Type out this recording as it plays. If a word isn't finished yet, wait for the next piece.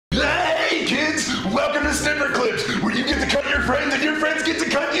Welcome to Snipperclips, where you get to cut your friends and your friends get to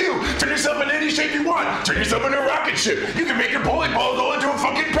cut you. Turn yourself in any shape you want. Turn yourself into a rocket ship. You can make your bowling ball go into a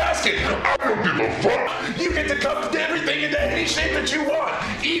fucking basket. I don't give a fuck. You get to cut everything into any shape that you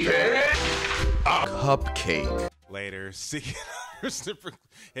want. Even a cupcake. Later. See you later, Snipper.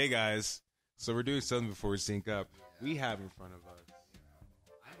 Hey guys, so we're doing something before we sync up. We have in front of us.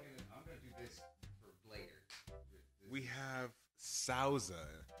 I'm gonna do this for later. We have Sauza.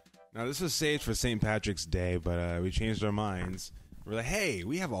 Now this was saved for St. Patrick's Day, but we changed our minds. We're like, hey,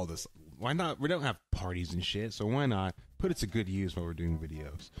 we have all this. Why not? We don't have parties and shit, so why not put it to good use while we're doing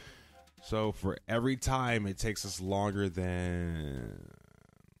videos? So for every time it takes us longer than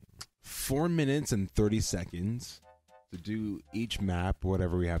 4 minutes and 30 seconds to do each map,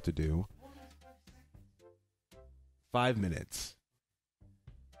 whatever we have to do. 5 minutes.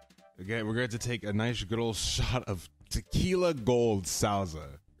 Again, we're going to take a nice good old shot of tequila gold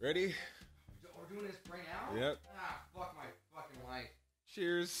Sauza. Ready? We're doing this right now? Yep. Ah, fuck my fucking life.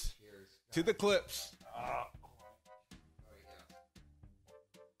 Cheers. Cheers. To the clips. Oh, yeah.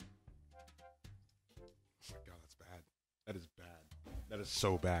 Oh my god, that's bad. That is bad. That is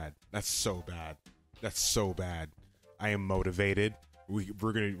so bad. That's so bad. That's so bad. I am motivated. We're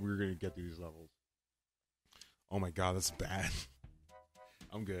gonna get through these levels. Oh my god, that's bad.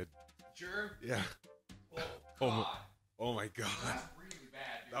 I'm good. Sure? Yeah. Oh, God. Oh my god. That's really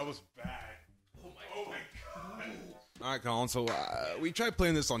bad, dude. That was bad. Oh my God. All right, Colin. So we tried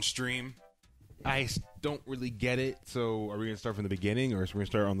playing this on stream. I don't really get it. So are we gonna start from the beginning, or are we gonna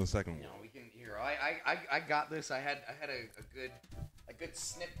start on the second one? No, we can hear. I got this. I had a good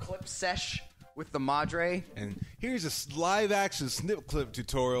snip clip sesh with the Madre. And here's a live action snip clip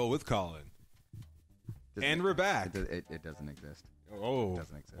tutorial with Colin. And we're back. It doesn't exist. Oh, It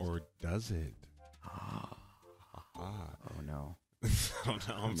doesn't exist. Or does it? Oh no. I don't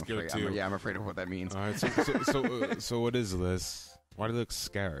know. I'm scared afraid, too. I'm afraid of what that means. All right. So what is this? Why do they look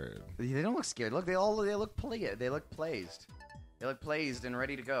scared? They don't look scared. Look, they look pleased. They look pleased. They look pleased and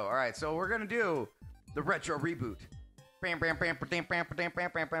ready to go. All right, so we're gonna do the retro reboot.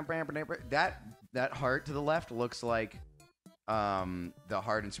 That heart to the left looks like the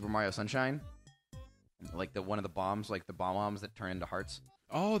heart in Super Mario Sunshine, like one of the bombs, like the bombs that turn into hearts.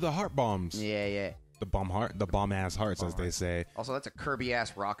 Oh, the heart bombs. Yeah. The bomb ass hearts, as they say. Also, that's a Kirby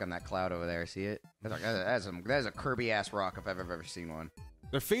ass rock on that cloud over there. See it? That is a Kirby ass rock if I've ever seen one.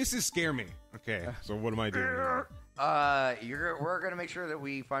 Their faces scare me. Okay, so what am I doing here? We're gonna make sure that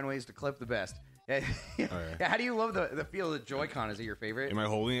we find ways to clip the best. Yeah. Okay. How do you love the feel of the Joy-Con? Is it your favorite? Am I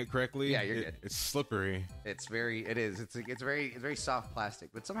holding it correctly? Yeah, you're good. It's slippery. It is. It's very soft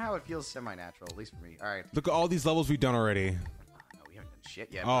plastic, but somehow it feels semi-natural, at least for me. All right. Look at all these levels we've done already. No, we haven't done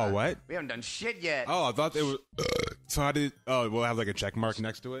shit yet. Oh, bro. what? We haven't done shit yet. Oh, I thought it was. So how did? Oh, we'll have like a check mark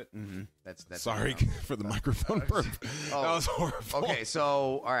next to it. Mm-hmm. That's Sorry for the microphone burp. Oh. That was horrible. Okay,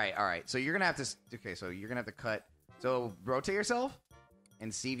 so all right. So you're gonna have to. Okay, so you're gonna have to cut. So rotate yourself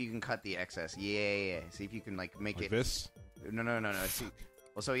and see if you can cut the excess. Yeah. See if you can like make Like it. this? No. See.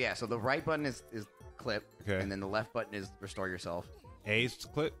 Well, so yeah. So the right button is clip. Okay. And then the left button is restore yourself. A's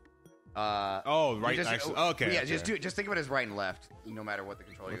clip. Oh, right. Actually, okay. Yeah, okay. just think of it as right and left, no matter what the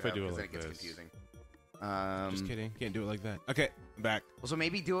controller What if I do it because then like it gets this? confusing. Just kidding. Can't do it like that. Okay, I'm back. Well, so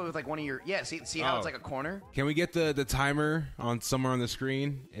maybe do it with like one of your. Yeah. See how it's like a corner. Can we get the timer on somewhere on the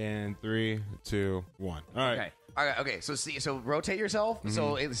screen? And 3, 2, 1. All right. Okay. All right. Okay. So rotate yourself. Mm-hmm.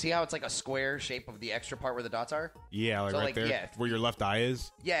 So see how it's like a square shape of the extra part where the dots are. Yeah, like So, right like, there, yeah. where your left eye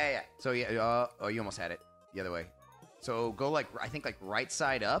is. Yeah. So yeah. Oh, you almost had it the other way. So go like I think like right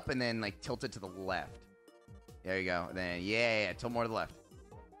side up and then like tilt it to the left. There you go. Then yeah. Tilt more to the left.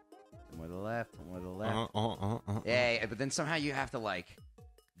 More to the left. More to the left. Yeah. But then somehow you have to like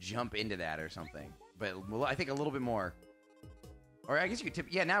jump into that or something. But I think a little bit more. Or I guess you could tip.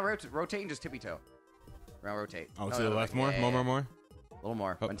 Yeah. Now rotate and just tippy toe. Now rotate. Oh, to the left more? Yeah, more? A little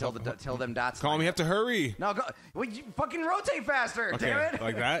more. Until them dots. Colin, we have to hurry. No, go. Well, you fucking rotate faster. Okay, Damn it.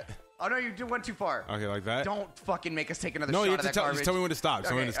 like that? Oh, no, you went too far. Okay, like that? Don't fucking make us take another No, shot you of have to that tell, garbage. just tell me when to stop.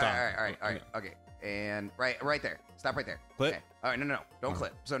 Tell me when to stop. All right. Okay. And right there. Stop right there. Clip? Okay. All right, no. Don't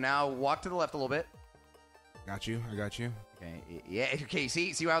clip. So now walk to the left a little bit. Got you. I got you. Okay. Yeah. Okay.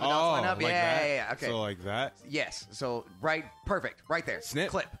 See how the dots line up? Like that? Yeah. Okay. So like that? Yes. So perfect. Right there. Snip?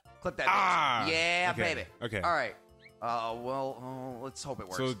 Clip that. Ah! Bitch. Yeah, Okay. baby. Okay. All right. Let's hope it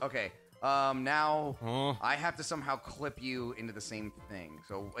works. So- Okay. Now Oh. I have to somehow clip you into the same thing.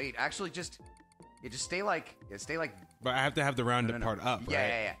 So wait, actually, just stay like. But I have to have the rounded No. part up, right?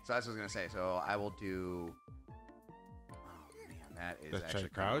 Yeah. So that's what I was gonna say. So I will do. Oh man, that is Let's try actually to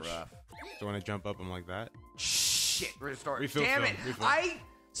crouch. kinda rough. So when I jump up, I'm like that. Shit, restore. Refill Damn film, it! refill. I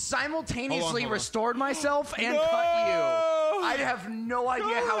simultaneously Hold on. restored myself and cut you. I have no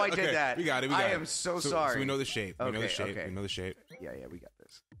idea how I did that. We got it. I am so sorry. So we know the shape. We know the shape. Okay. We know the shape. Yeah, we got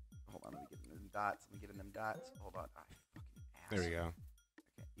this. Hold on, let me get in them dots. Hold on. Fucking ass. There we go. Okay.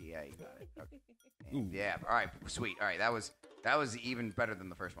 Yeah, you got it. Okay. Ooh. Yeah. All right. Sweet. All right. That was even better than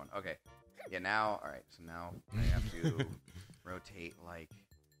the first one. Okay. Yeah. Now. All right. So now I have to rotate like.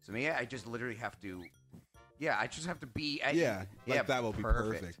 So me, I just literally have to. Yeah. I just have to be. That will be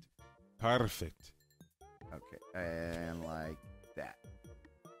perfect. Perfect. Okay. And like that.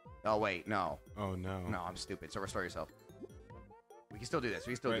 Oh wait. No. Oh no. No, I'm stupid. So restore yourself. We can still do this.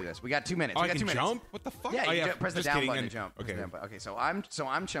 We got 2 minutes. Oh, we got I 2 can minutes. jump? What the fuck? Yeah, oh, you press the just down kidding. button to jump. Okay. Okay, so I'm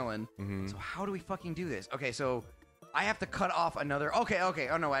chilling. Mm-hmm. So how do we fucking do this? Okay, so I have to cut off another. Okay.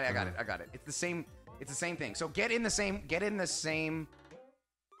 Oh no, I got it. It's the same thing. So get in the same. Or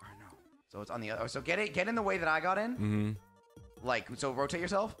no. So it's on the other. So get in the way that I got in. Mm-hmm. Like so, rotate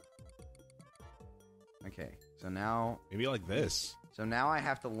yourself. Okay. So now. Maybe like this. So now I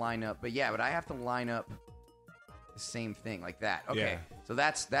have to line up. But I have to line up the same thing like that. Okay. Yeah. So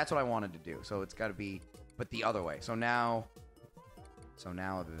that's what I wanted to do. So it's got to be, but the other way. So now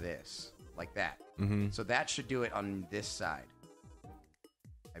this like that. Mm-hmm. So that should do it on this side.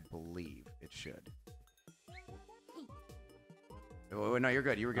 I believe it should. Oh, no, you're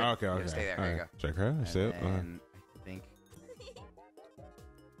good. You were good. Okay. Yeah, stay there. There you go. Check her. That's it. And I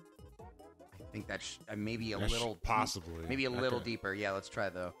think that's maybe a little possibly maybe a little deeper. Yeah, let's try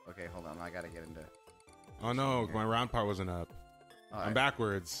though. Okay, hold on. I gotta get into. Oh no, my round part wasn't up. I'm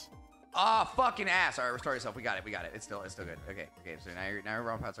backwards. Oh, fucking ass. All right, restore yourself. We got it. It's still good. Okay. So now your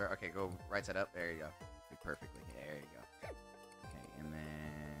round parts are okay. Go right side up. There you go. Perfectly. There you go. Okay, and then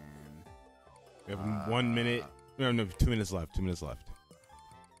we have 1 minute. No, 2 minutes left. 2 minutes left.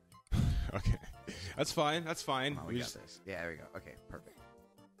 Okay, that's fine. Oh, we got this. Yeah, there we go. Okay, perfect.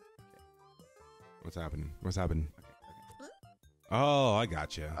 What's happening? Okay. Oh, I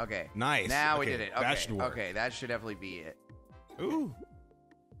got you. Okay. Nice. Now we did it. Okay. That should work. Okay, that should definitely be it. Ooh.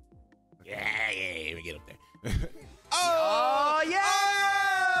 Okay. Yeah. Let me get up there. Oh, yeah!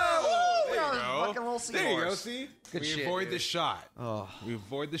 Oh! There you go. Fucking little seahorse. There you go. See, Good we shit, avoid dude. the shot. Oh. We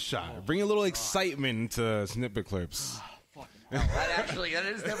avoid the shot. Bring a little excitement to Snipperclips. That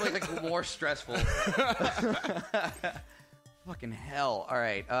is definitely like more stressful. Fucking hell. All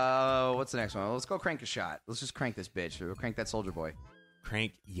right. What's the next one? Let's go crank a shot. Let's just crank this bitch. We'll crank that soldier boy.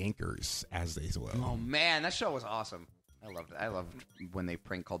 Crank yankers, as they will. Oh man, that show was awesome. I loved it. I loved when they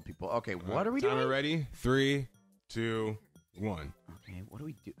prank called people. Okay, what are we doing? Timer ready? 3, 2, 1. Okay, what do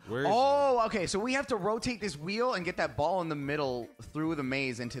we do? Where is okay. So we have to rotate this wheel and get that ball in the middle through the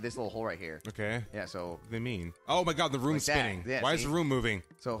maze into this little hole right here. Okay. Yeah. So What do they mean? Oh my god, the room's Like that. spinning. Yeah, Why is see? the room moving?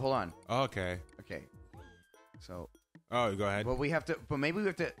 So hold on. Oh, okay. Okay. So Oh, go ahead. well, we have to. But maybe we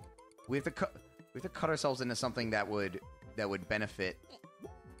have to cut ourselves into something that would benefit.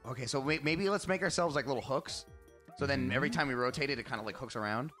 Okay. So maybe let's make ourselves like little hooks. So then every time we rotate it, it kind of like hooks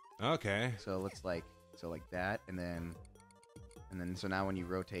around. Okay. So let's like that, and then so now when you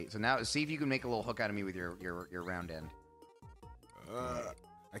rotate, so now see if you can make a little hook out of me with your round end.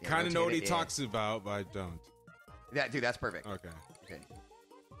 I kind of know what he rotate it, talks about, but I don't. Yeah, dude, that's perfect. Okay. Okay.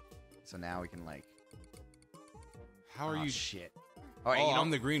 So now we can like. How are you? Shit. All right, Oh,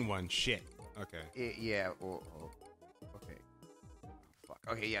 I'm the green one. Shit. Okay. yeah. Okay. Oh, fuck.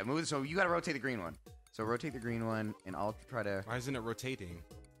 Okay, yeah. Move. So you got to rotate the green one. So rotate the green one, and I'll try to. Why isn't it rotating?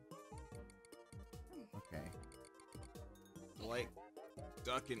 Okay. Like,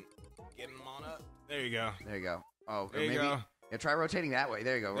 ducking, getting them on up. There you go. There you go. Oh, There you maybe. go. Yeah, try rotating that way.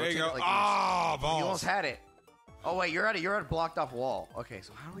 There you go. There you Rotate go. it like Ah, this. balls. You almost had it. Oh wait, you're at a blocked off wall. Okay,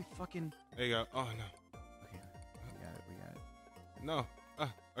 so how do we fucking? There you go. Oh no. Okay, we got it. No.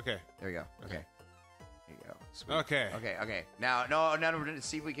 Okay. There we go. Okay. Okay. There you go. Sweet. Okay. Okay. Now, no.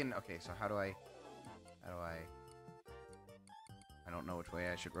 See if we can. Okay, so how do I? I don't know which way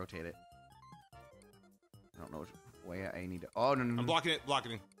I should rotate it. I don't know which way I need to. Oh no. I'm blocking it.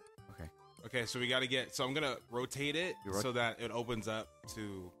 Okay. Okay, so we got to get. So I'm gonna rotate it You so that it opens up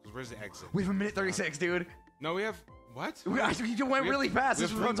to. Where's the exit? We have a minute 36, dude. No, we have what? You went really fast.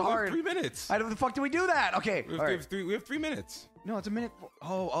 This runs hard. 3 minutes. How the fuck do we do that? Okay. We All right. have 3 minutes. No, it's a minute.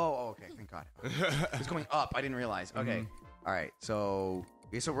 Okay. Thank God. It's going up. I didn't realize. Okay. All right. So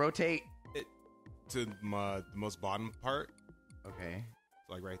rotate. It to the most bottom part, Okay.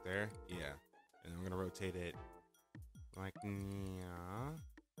 like right there. Yeah, and I'm gonna rotate it like yeah.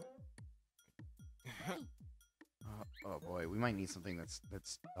 Oh boy, we might need something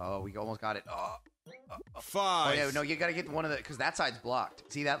that's. Oh, we almost got it. Oh 5. yeah, no, you gotta get one of the because that side's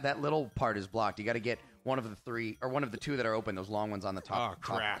blocked. See that little part is blocked. You gotta get one of the three or one of the two that are open. Those long ones on the top. Oh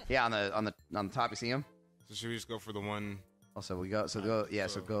crap! Top. Yeah, on the top. You see them? So should we just go for the one? Also, we go. So go. Yeah.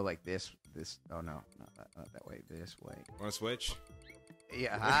 So go like this. This. Oh no, not that way. This way. Want to switch?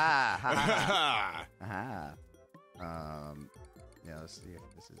 Yeah. Ha ha ha. Yeah. Let's see if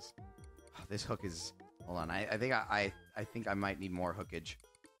this is. Oh, this hook is. Hold on. I think I might need more hookage.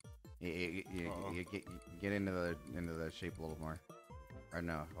 You get into the shape a little more. Or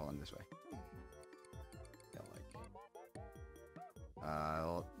no, hold on this way.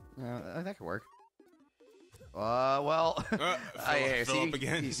 Yeah, that could work. Well, fill up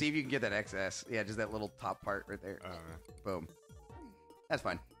again. You see if you can get that excess. Yeah, just that little top part right there. Boom. That's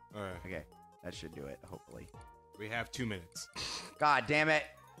fine. Okay, that should do it. Hopefully. We have 2 minutes. God damn it.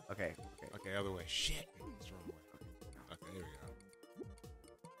 Okay. Okay, other way. Shit. It's the wrong way. Okay, there we go.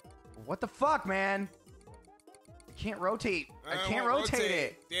 What the fuck, man? I can't rotate. I can't rotate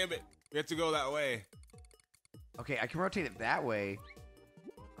it. Damn it. We have to go that way. Okay, I can rotate it that way.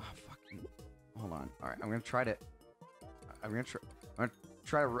 Oh, fucking. Hold on. All right, I'm gonna try to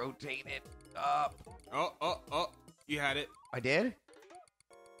rotate it up. Oh! You had it. I did.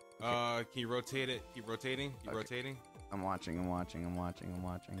 Can you rotate it? Keep rotating. Keep rotating. I'm watching.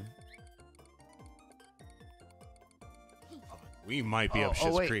 We might be up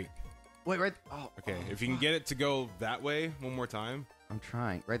Shit's Creek. Wait, right. Oh. Okay, if you can get it to go that way one more time. I'm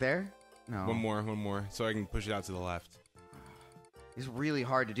trying. Right there? No. One more, so I can push it out to the left. It's really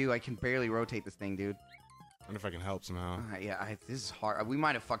hard to do. I can barely rotate this thing, dude. I wonder if I can help somehow. This is hard. We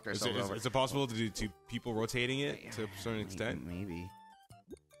might have fucked ourselves over. Is it possible to do 2 people rotating it to a certain extent? Maybe.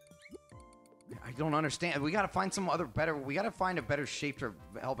 I don't understand. We gotta find some other better. We gotta find a better shape to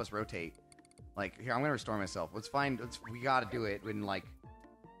help us rotate. Like here, I'm gonna restore myself. We gotta do it in like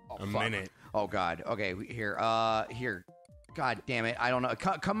a minute. Oh god. Okay. Here. Here. God damn it. I don't know.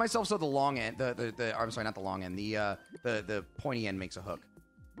 Cut myself so the long end. I'm sorry, not the long end. The pointy end makes a hook.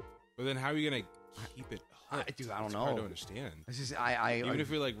 But then how are you gonna keep it? Dude, I don't know. Hard to understand. This is even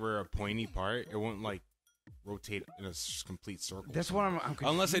if we're a pointy part, it won't like rotate in a complete circle. That's what I'm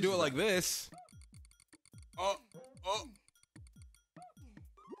unless I do it like this. Oh,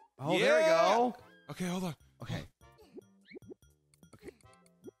 yeah. There we go. Okay, hold on. Okay.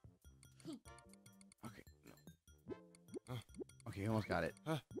 Okay, you almost got it.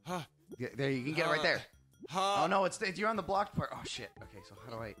 There, you can get it right there. Oh no, you're on the blocked part. Oh shit. Okay, so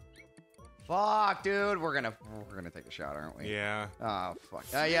how do I? Fuck, dude. We're gonna take a shot, aren't we? Yeah. Oh fuck.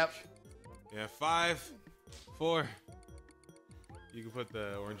 Yep. Yeah, 5, 4. You can put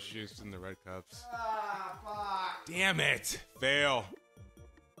the orange juice in the red cups. Fuck. Damn it! Fail.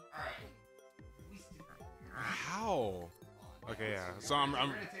 Alright. How? Okay, yeah. So I'm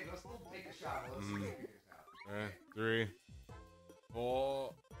Let's take a shot. Let's figure this out. 3,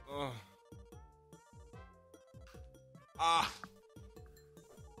 4.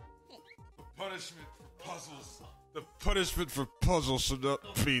 The punishment for puzzles. The punishment for puzzles should not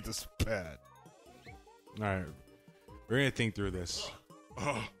be this bad. All right, we're gonna think through this.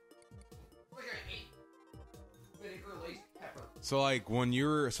 So like when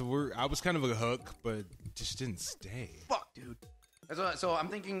I was kind of a hook, but it just didn't stay. Fuck, dude. So I'm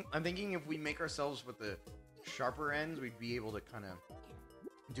thinking if we make ourselves with the sharper ends, we'd be able to kind of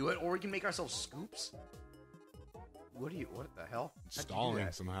do it, or we can make ourselves scoops. What the hell?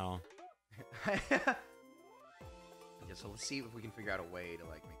 Stalling somehow. Yeah, so let's see if we can figure out a way to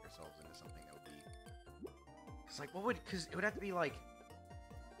like make ourselves into something that would be. Because it would have to be like.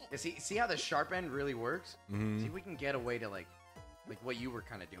 Yeah, see how the sharp end really works? Mm-hmm. See if we can get a way to like what you were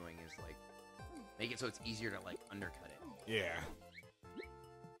kind of doing is like make it so it's easier to like undercut it. Yeah.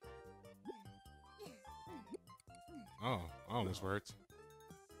 Oh, almost worked.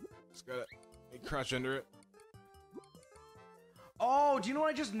 Just gotta crouch under it. Oh, do you know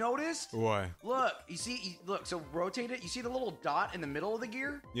what I just noticed? What? Look, look, so rotate it. You see the little dot in the middle of the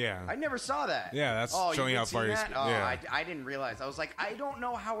gear? Yeah. I never saw that. Yeah, that's showing how far you're... Oh, I didn't realize. I was like, I don't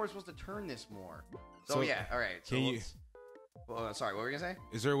know how we're supposed to turn this more. So yeah, all right. So sorry, what were we going to say?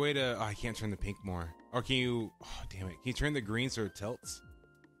 Is there a way to... Oh, I can't turn the pink more. Or can you... Oh, damn it. Can you turn the green so it tilts?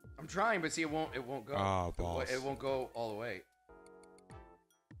 I'm trying, but see, it won't go. Oh, balls. It won't go all the way.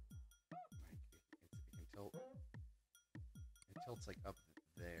 It tilts like up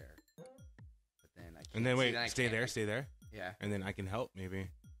there, but then I can't. And then wait, stay there. Yeah. And then I can help maybe.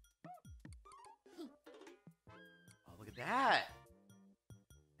 Oh, look at that.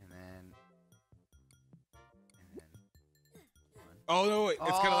 And then. Oh no! Wait.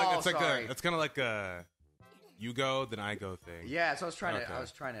 It's kind of like a you go then I go thing. Yeah. So I was trying to. Go. I'm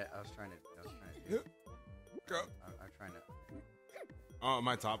trying to. Oh,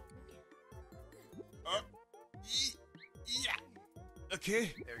 my top. Yeah.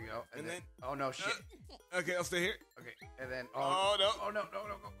 Okay. There we go. And then oh no, shit. Okay, I'll stay here. Okay, and then Oh no. Oh no, no,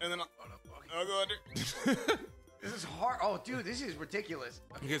 no, go. And then Oh no. Okay. I'll go under. This is hard. Oh, dude, this is ridiculous.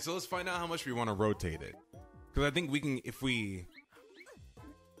 Okay, so let's find out how much we want to rotate it. Because I think we can, if we...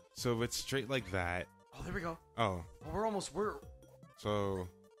 So if it's straight like that... Oh, there we go. Oh. Oh, we're... So...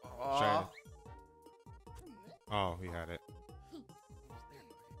 Oh, we had it.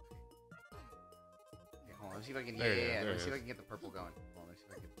 Okay, hold on, let's see if I can... There Yeah. it Let's is. see if I can get the purple going. Hold on, let's see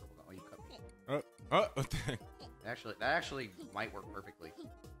if I can get the purple going. Oh, you cut me. What the heck? That actually might work perfectly.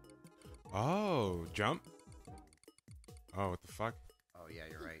 Oh, jump? Oh, what the fuck? Oh, yeah,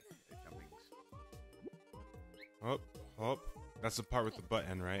 you're right. The jumping's... Oh. That's the part with the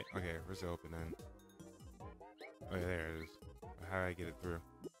button, right? Okay, where's the open end? Oh, yeah, there it is. How do I get it through?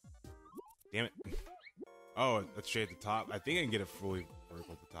 Damn it. Oh, that's straight at the top. I think I can get it fully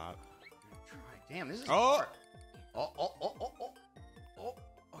vertical at the top. Try. Damn, this is Oh! hard. Oh.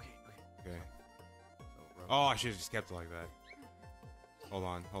 Okay. Okay. So, Oh, I should have just kept it like that. Hold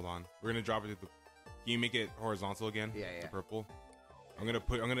on. We're gonna drop it to the... Can you make it horizontal again? Yeah. The purple. I'm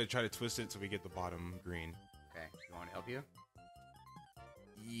gonna try to twist it so we get the bottom green. Okay, you want me to help you?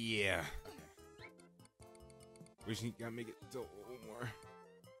 Yeah. Okay. We just gotta make it a little more. This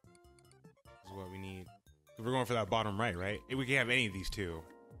is what we need. 'Cause we're going for that bottom right? We can have any of these two.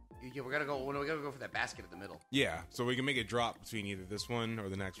 Yeah, we gotta go for that basket in the middle. Yeah, so we can make it drop between either this one or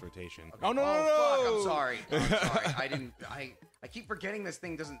the next rotation. Okay. Oh no! Fuck! I'm sorry. I keep forgetting this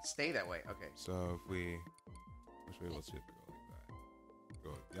thing doesn't stay that way. Okay. So if we, which way? Let's see if we go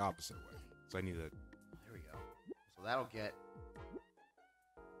like that. Go the opposite way. So I need to. There we go. So that'll get.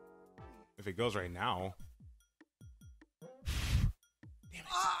 If it goes right now. Damn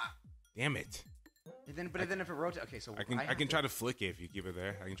it! Damn it! But then if it rotates, okay. So I can try to flick it if you keep it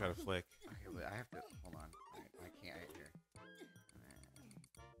there. I can try to flick. Okay, but I have to hold on. I can't here.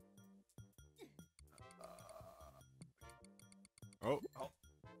 Oh.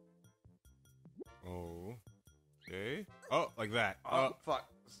 Okay. Oh, like that. Oh, fuck.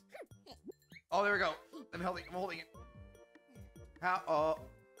 Oh, there we go. I'm holding it. How?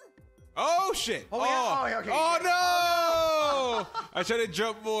 Oh shit! Oh, yeah. Oh, okay. Oh no! I tried to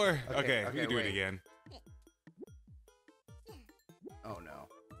jump more. Okay, we can do wait. it again. Oh no.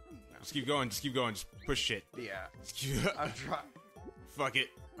 Just keep going. Just push shit. Yeah. Just keep- I'm trying. Fuck it.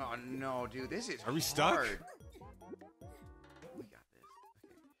 Oh no, dude, this is. Are we stuck? hard. We got this.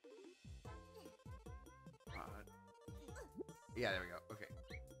 Okay. Yeah, there we go. Okay.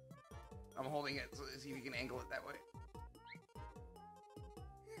 I'm holding it so see if you can angle it that way.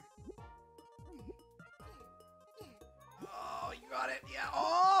 Oh, you got it. Yeah.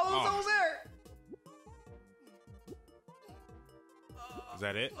 Oh, it was almost there. Is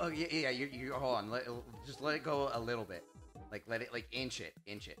that it? Oh yeah. You hold on. Just let it go a little bit. Let it inch it.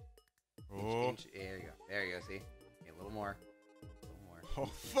 Oh. Inch. There you go. See? Okay, a little more. Oh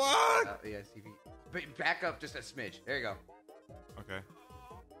fuck! Yeah. See if you back up just a smidge. There you go. Okay.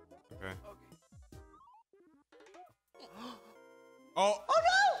 Oh. Oh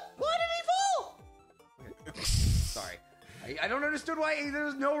no! Why did he fall? Okay. Sorry. I don't understand why there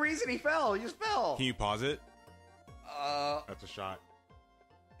was no reason he fell. He just fell. Can you pause it? That's a shot.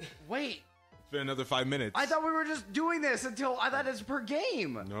 Wait. It's been another 5 minutes. I thought we were just doing this until I thought it's per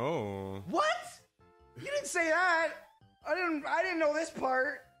game. No. What? You didn't say that. I didn't know this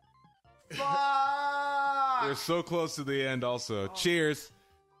part. Fuck. We're so close to the end. Also, cheers.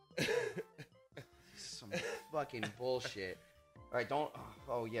 Some fucking bullshit. All right, don't.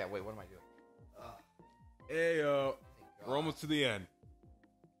 Oh yeah. Wait. What am I doing? Hey yo, we're almost to the end.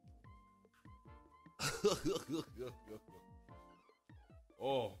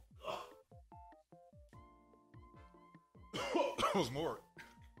 Oh. That was more.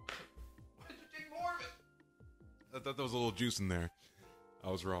 Why did you take more of it? I thought there was a little juice in there. I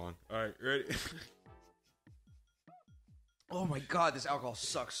was wrong. All right, ready? Oh my god, this alcohol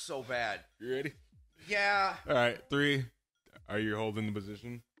sucks so bad. You ready? Yeah. All right, 3. Are you holding the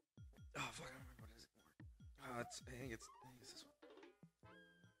position? Oh fuck, I don't remember what is it for. I think it's this one.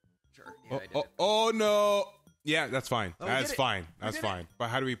 Sure. Yeah, I did it. Oh no. Yeah, that's fine. Oh, we That's did it. fine. We That's did fine. But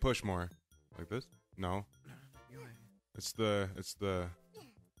how do we push more? Like this? No. It's the It's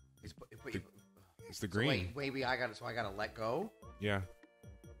the green. Wait, I gotta let go. Yeah.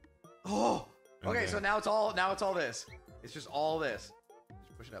 Oh. Okay, Okay. so now it's all this. It's just all this.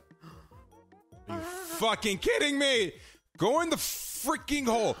 Just push it up. Are you fucking kidding me? Go in the freaking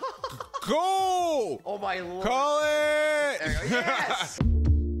hole. Go! Oh my lord. Call it! There we go. Yes!